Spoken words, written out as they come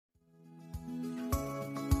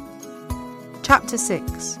Chapter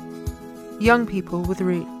 6. Young People with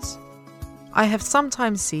Roots. I have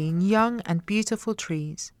sometimes seen young and beautiful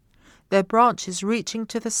trees, their branches reaching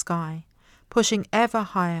to the sky, pushing ever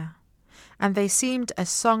higher, and they seemed a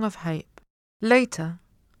song of hope. Later,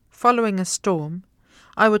 following a storm,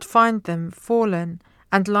 I would find them fallen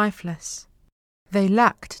and lifeless. They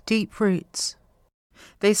lacked deep roots.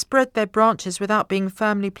 They spread their branches without being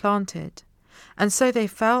firmly planted, and so they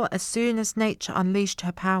fell as soon as nature unleashed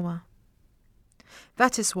her power.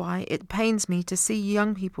 That is why it pains me to see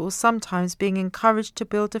young people sometimes being encouraged to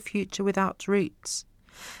build a future without roots,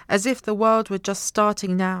 as if the world were just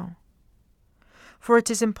starting now. For it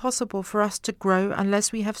is impossible for us to grow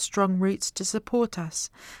unless we have strong roots to support us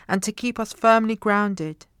and to keep us firmly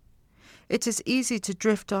grounded. It is easy to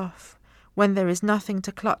drift off when there is nothing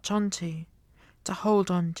to clutch onto, to hold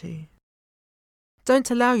on to. Don't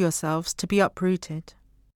allow yourselves to be uprooted.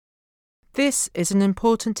 This is an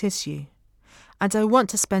important issue, and I want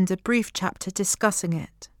to spend a brief chapter discussing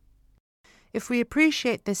it. If we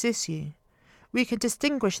appreciate this issue, we can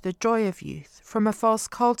distinguish the joy of youth from a false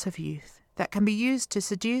cult of youth that can be used to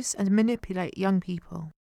seduce and manipulate young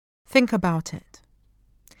people. Think about it.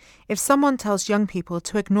 If someone tells young people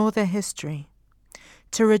to ignore their history,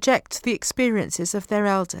 to reject the experiences of their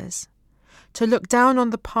elders, to look down on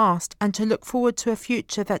the past and to look forward to a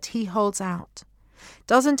future that he holds out,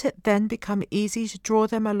 doesn't it then become easy to draw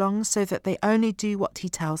them along so that they only do what he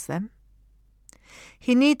tells them?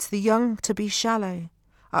 He needs the young to be shallow,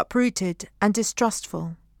 uprooted and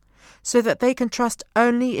distrustful, so that they can trust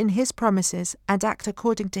only in his promises and act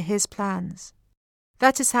according to his plans.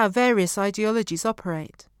 That is how various ideologies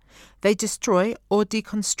operate. They destroy or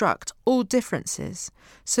deconstruct all differences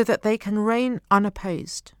so that they can reign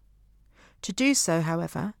unopposed. To do so,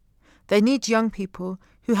 however, they need young people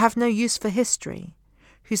who have no use for history,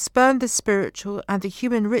 who spurn the spiritual and the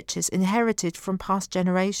human riches inherited from past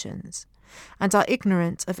generations, and are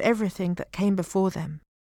ignorant of everything that came before them.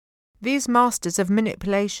 These masters of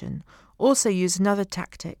manipulation also use another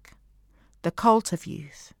tactic, the cult of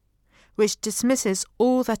youth, which dismisses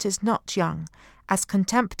all that is not young as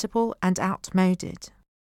contemptible and outmoded.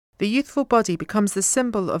 The youthful body becomes the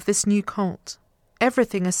symbol of this new cult.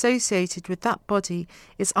 Everything associated with that body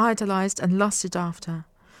is idolized and lusted after,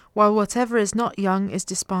 while whatever is not young is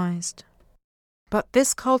despised. But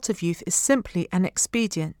this cult of youth is simply an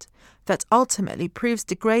expedient that ultimately proves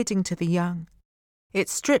degrading to the young. It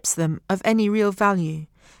strips them of any real value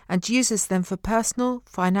and uses them for personal,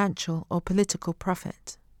 financial, or political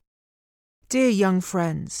profit. Dear young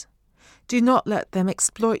friends, do not let them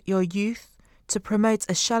exploit your youth to promote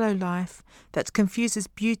a shallow life that confuses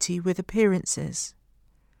beauty with appearances.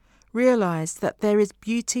 Realize that there is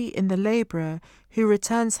beauty in the labourer who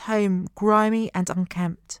returns home grimy and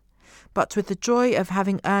unkempt, but with the joy of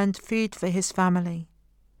having earned food for his family.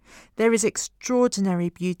 There is extraordinary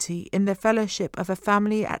beauty in the fellowship of a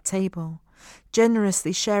family at table,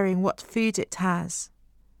 generously sharing what food it has.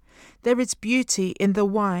 There is beauty in the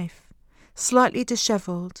wife, slightly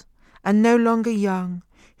dishevelled and no longer young,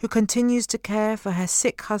 who continues to care for her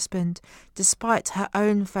sick husband despite her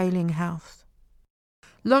own failing health.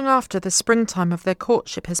 Long after the springtime of their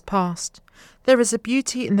courtship has passed, there is a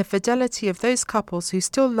beauty in the fidelity of those couples who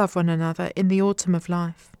still love one another in the autumn of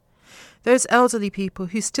life, those elderly people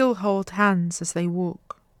who still hold hands as they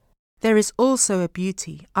walk. There is also a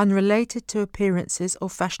beauty, unrelated to appearances or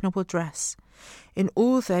fashionable dress, in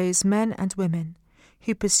all those men and women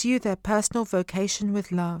who pursue their personal vocation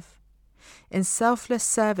with love, in selfless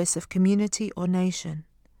service of community or nation,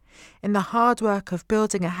 in the hard work of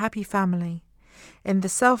building a happy family, in the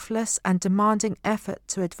selfless and demanding effort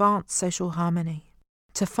to advance social harmony.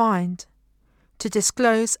 To find, to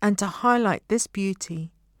disclose and to highlight this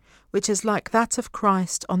beauty, which is like that of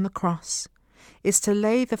Christ on the cross, is to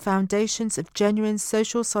lay the foundations of genuine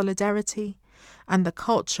social solidarity and the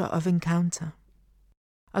culture of encounter.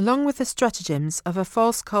 Along with the stratagems of a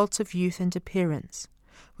false cult of youth and appearance,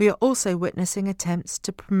 we are also witnessing attempts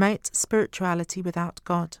to promote spirituality without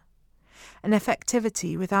God, an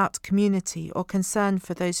effectivity without community or concern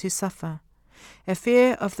for those who suffer, a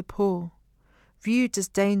fear of the poor, viewed as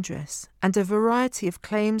dangerous, and a variety of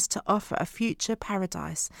claims to offer a future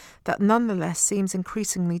paradise that nonetheless seems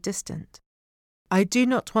increasingly distant. I do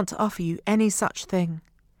not want to offer you any such thing,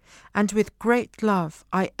 and with great love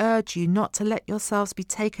I urge you not to let yourselves be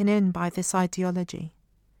taken in by this ideology.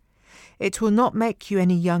 It will not make you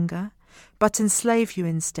any younger, but enslave you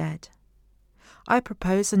instead. I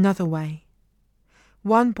propose another way,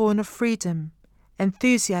 one born of freedom,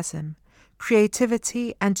 enthusiasm,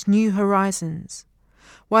 creativity and new horizons,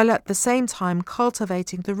 while at the same time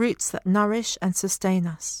cultivating the roots that nourish and sustain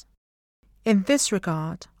us. In this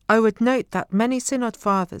regard, I would note that many Synod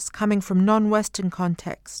Fathers coming from non-Western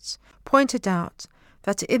contexts pointed out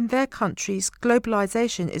that in their countries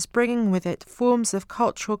globalization is bringing with it forms of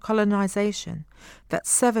cultural colonization that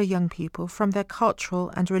sever young people from their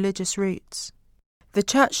cultural and religious roots. The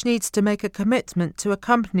Church needs to make a commitment to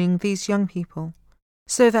accompanying these young people,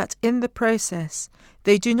 so that in the process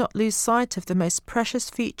they do not lose sight of the most precious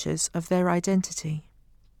features of their identity.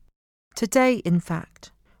 Today, in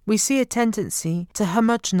fact, we see a tendency to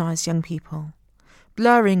homogenize young people,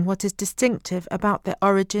 blurring what is distinctive about their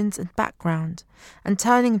origins and background and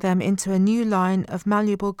turning them into a new line of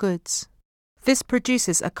malleable goods. This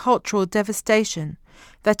produces a cultural devastation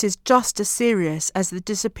that is just as serious as the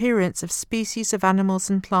disappearance of species of animals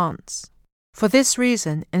and plants. For this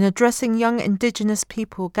reason, in addressing young indigenous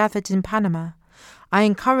people gathered in Panama, I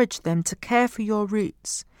encourage them to care for your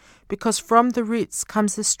roots, because from the roots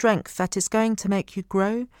comes the strength that is going to make you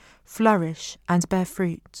grow, flourish, and bear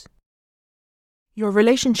fruit. Your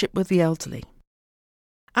relationship with the elderly.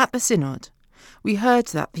 At the Synod, we heard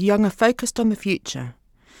that the young are focused on the future,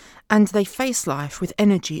 and they face life with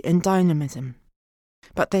energy and dynamism.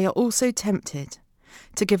 But they are also tempted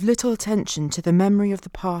to give little attention to the memory of the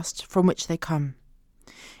past from which they come.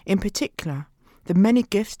 In particular, the many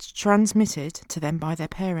gifts transmitted to them by their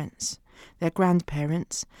parents, their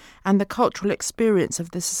grandparents, and the cultural experience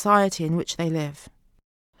of the society in which they live.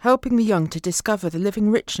 Helping the young to discover the living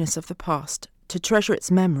richness of the past, to treasure its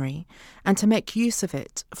memory, and to make use of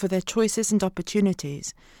it for their choices and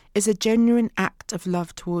opportunities is a genuine act of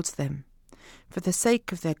love towards them, for the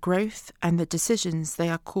sake of their growth and the decisions they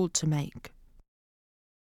are called to make.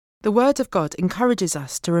 The Word of God encourages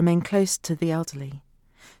us to remain close to the elderly,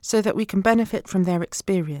 so that we can benefit from their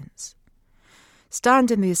experience.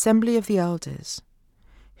 Stand in the assembly of the elders.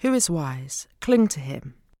 Who is wise, cling to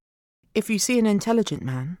him. If you see an intelligent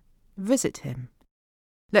man, visit him.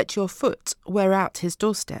 Let your foot wear out his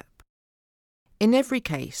doorstep. In every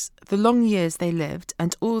case, the long years they lived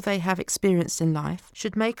and all they have experienced in life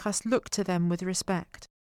should make us look to them with respect.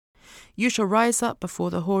 You shall rise up before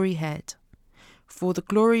the hoary head, for the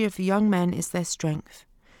glory of the young men is their strength,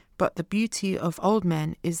 but the beauty of old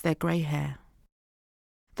men is their grey hair.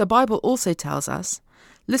 The Bible also tells us,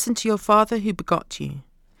 listen to your father who begot you,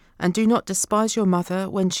 and do not despise your mother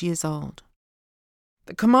when she is old.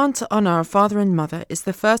 The command to honour our father and mother is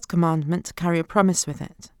the first commandment to carry a promise with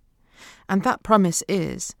it. And that promise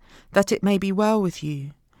is that it may be well with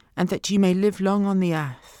you, and that you may live long on the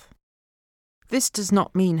earth. This does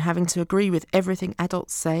not mean having to agree with everything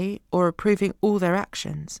adults say or approving all their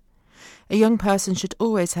actions. A young person should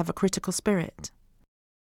always have a critical spirit.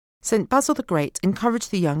 St. Basil the Great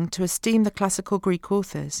encouraged the young to esteem the classical Greek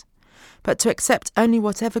authors, but to accept only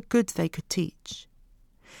whatever good they could teach.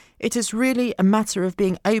 It is really a matter of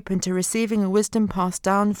being open to receiving a wisdom passed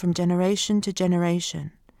down from generation to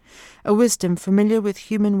generation, a wisdom familiar with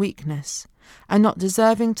human weakness, and not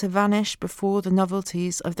deserving to vanish before the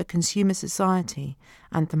novelties of the consumer society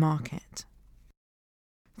and the market.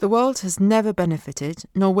 The world has never benefited,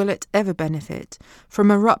 nor will it ever benefit,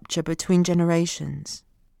 from a rupture between generations.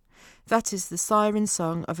 That is the siren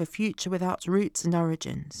song of a future without roots and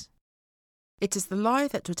origins. It is the lie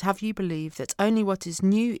that would have you believe that only what is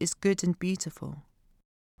new is good and beautiful.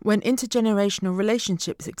 When intergenerational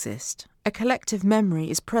relationships exist, a collective memory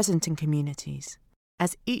is present in communities,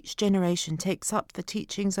 as each generation takes up the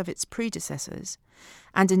teachings of its predecessors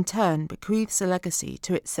and in turn bequeaths a legacy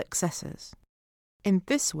to its successors. In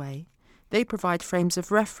this way, they provide frames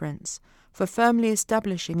of reference for firmly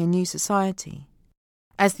establishing a new society.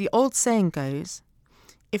 As the old saying goes,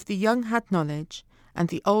 if the young had knowledge and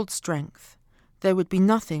the old strength, there would be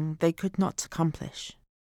nothing they could not accomplish.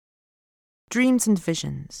 Dreams and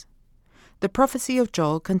visions. The prophecy of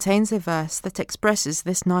Joel contains a verse that expresses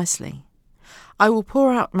this nicely. I will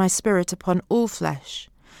pour out my spirit upon all flesh,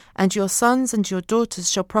 and your sons and your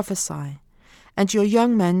daughters shall prophesy, and your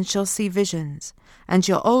young men shall see visions, and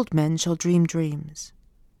your old men shall dream dreams.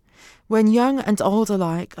 When young and old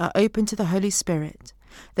alike are open to the Holy Spirit,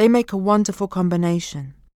 they make a wonderful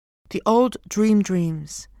combination. The old dream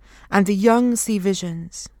dreams, and the young see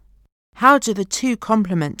visions. How do the two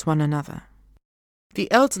complement one another? The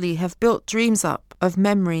elderly have built dreams up of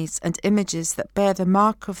memories and images that bear the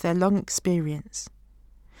mark of their long experience.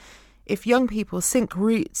 If young people sink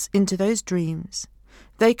roots into those dreams,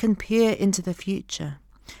 they can peer into the future.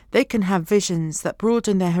 They can have visions that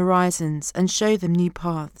broaden their horizons and show them new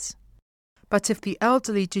paths. But if the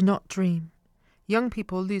elderly do not dream, young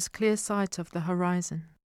people lose clear sight of the horizon.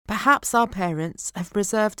 Perhaps our parents have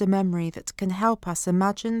preserved a memory that can help us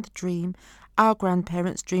imagine the dream our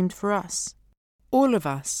grandparents dreamed for us. All of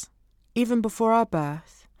us, even before our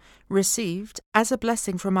birth, received, as a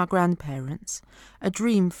blessing from our grandparents, a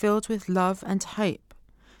dream filled with love and hope,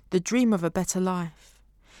 the dream of a better life.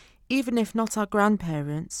 Even if not our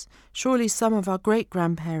grandparents, surely some of our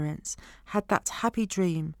great-grandparents had that happy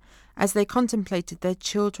dream as they contemplated their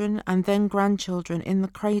children and then grandchildren in the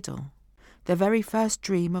cradle. The very first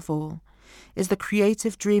dream of all is the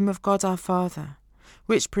creative dream of God our Father,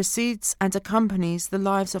 which precedes and accompanies the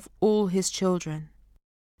lives of all his children.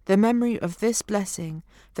 The memory of this blessing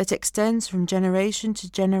that extends from generation to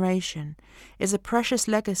generation is a precious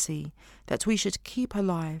legacy that we should keep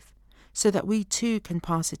alive so that we too can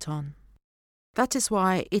pass it on. That is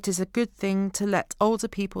why it is a good thing to let older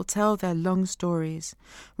people tell their long stories,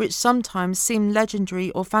 which sometimes seem legendary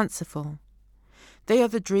or fanciful. They are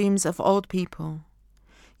the dreams of old people,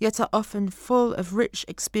 yet are often full of rich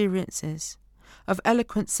experiences, of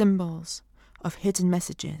eloquent symbols, of hidden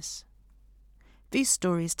messages. These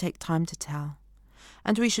stories take time to tell,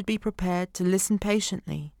 and we should be prepared to listen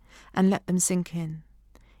patiently and let them sink in,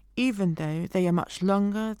 even though they are much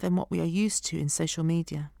longer than what we are used to in social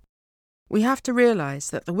media. We have to realize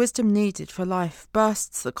that the wisdom needed for life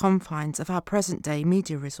bursts the confines of our present-day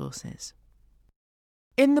media resources.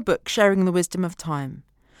 In the book Sharing the Wisdom of Time,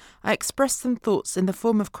 I express some thoughts in the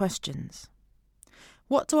form of questions.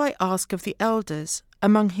 What do I ask of the elders,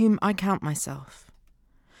 among whom I count myself?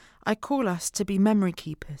 I call us to be memory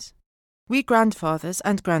keepers. We grandfathers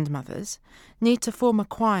and grandmothers need to form a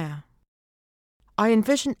choir. I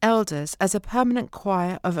envision elders as a permanent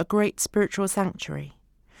choir of a great spiritual sanctuary,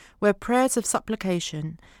 where prayers of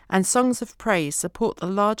supplication and songs of praise support the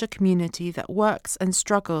larger community that works and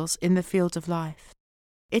struggles in the field of life.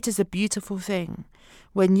 It is a beautiful thing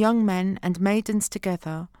when young men and maidens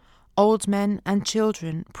together, old men and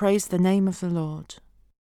children praise the name of the Lord.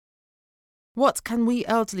 What can we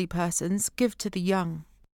elderly persons give to the young?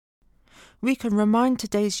 We can remind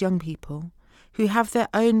today's young people, who have their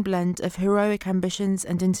own blend of heroic ambitions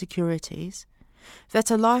and insecurities,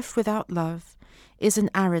 that a life without love is an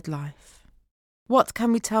arid life. What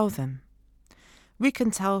can we tell them? We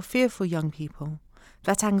can tell fearful young people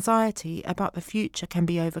that anxiety about the future can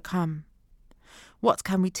be overcome. What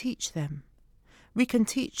can we teach them? We can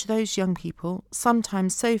teach those young people,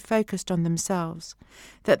 sometimes so focused on themselves,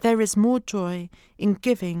 that there is more joy in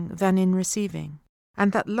giving than in receiving,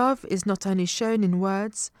 and that love is not only shown in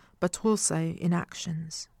words, but also in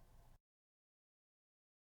actions.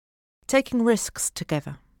 Taking risks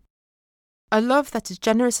together. A love that is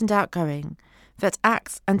generous and outgoing, that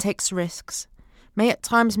acts and takes risks, may at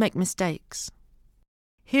times make mistakes.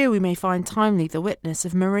 Here we may find timely the witness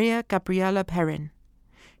of Maria Gabriela Perrin,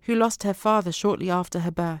 who lost her father shortly after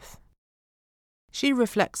her birth. She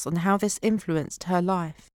reflects on how this influenced her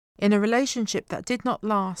life, in a relationship that did not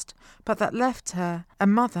last, but that left her a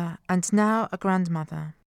mother and now a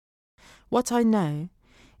grandmother. What I know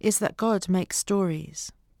is that God makes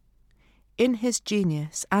stories. In his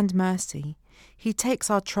genius and mercy, he takes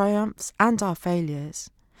our triumphs and our failures,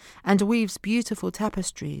 and weaves beautiful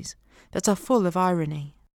tapestries that are full of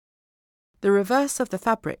irony. The reverse of the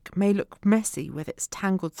fabric may look messy with its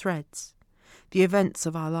tangled threads, the events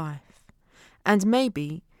of our life, and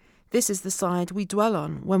maybe this is the side we dwell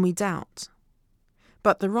on when we doubt.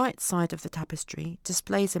 But the right side of the tapestry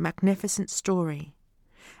displays a magnificent story,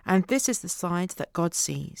 and this is the side that God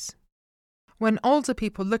sees. When older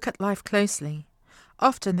people look at life closely,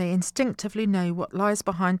 often they instinctively know what lies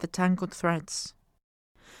behind the tangled threads,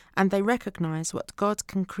 and they recognize what God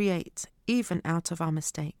can create even out of our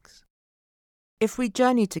mistakes. If we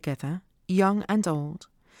journey together, young and old,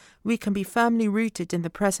 we can be firmly rooted in the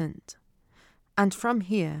present, and from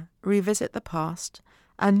here revisit the past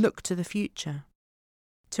and look to the future.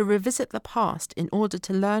 To revisit the past in order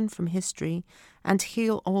to learn from history and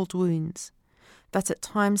heal old wounds that at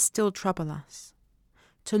times still trouble us.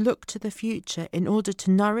 To look to the future in order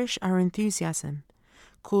to nourish our enthusiasm,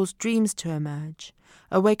 cause dreams to emerge,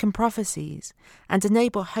 awaken prophecies, and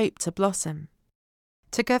enable hope to blossom.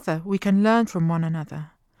 Together we can learn from one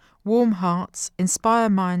another, warm hearts, inspire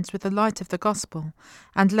minds with the light of the gospel,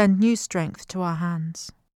 and lend new strength to our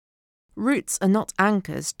hands. Roots are not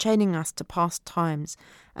anchors chaining us to past times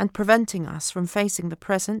and preventing us from facing the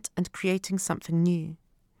present and creating something new.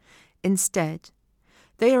 Instead,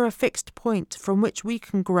 they are a fixed point from which we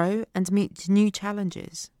can grow and meet new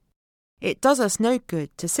challenges. It does us no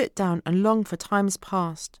good to sit down and long for times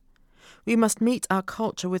past. We must meet our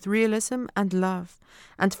culture with realism and love,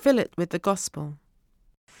 and fill it with the gospel.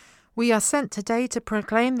 We are sent today to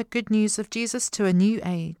proclaim the good news of Jesus to a new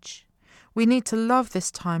age. We need to love this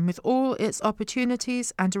time with all its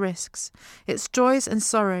opportunities and risks, its joys and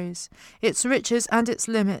sorrows, its riches and its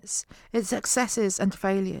limits, its successes and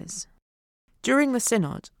failures. During the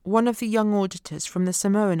synod, one of the young auditors from the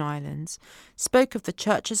Samoan Islands spoke of the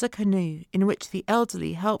church as a canoe in which the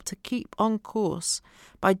elderly help to keep on course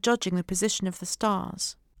by judging the position of the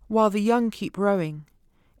stars, while the young keep rowing,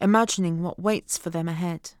 imagining what waits for them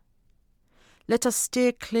ahead. Let us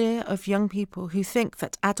steer clear of young people who think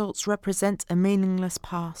that adults represent a meaningless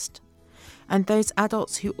past, and those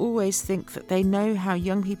adults who always think that they know how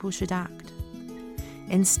young people should act.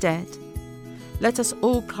 Instead, let us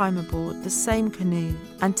all climb aboard the same canoe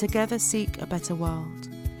and together seek a better world,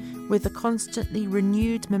 with the constantly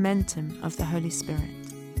renewed momentum of the Holy Spirit.